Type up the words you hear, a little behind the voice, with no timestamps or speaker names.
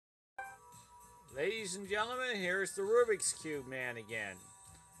Ladies and gentlemen, here's the Rubik's Cube man again.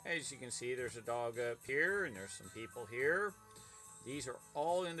 As you can see, there's a dog up here and there's some people here. These are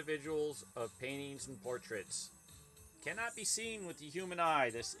all individuals of paintings and portraits. Cannot be seen with the human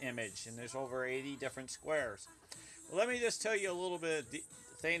eye, this image, and there's over 80 different squares. Well, let me just tell you a little bit of the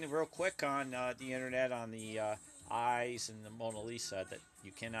thing real quick on the internet on the eyes and the Mona Lisa that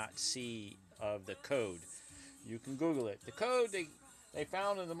you cannot see of the code. You can Google it. The code they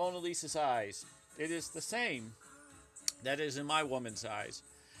found in the Mona Lisa's eyes, it is the same that is in my woman's eyes.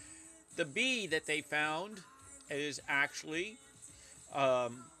 The B that they found is actually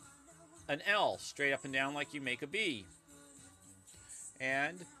an L, straight up and down like you make a B.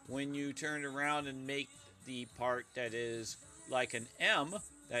 And when you turn around and make the part that is like an M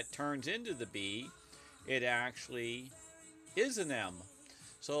that turns into the B, it actually is an M.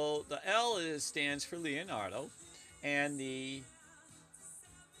 So the L stands for Leonardo, and the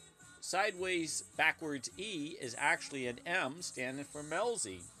sideways backwards E is actually an M standing for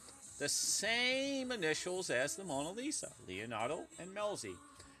Melzi. The same initials as the Mona Lisa, Leonardo and Melzi.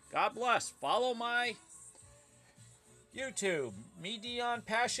 God bless. Follow my YouTube,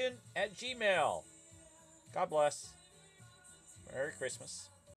 Midionpassion @gmail.com. God bless. Merry Christmas.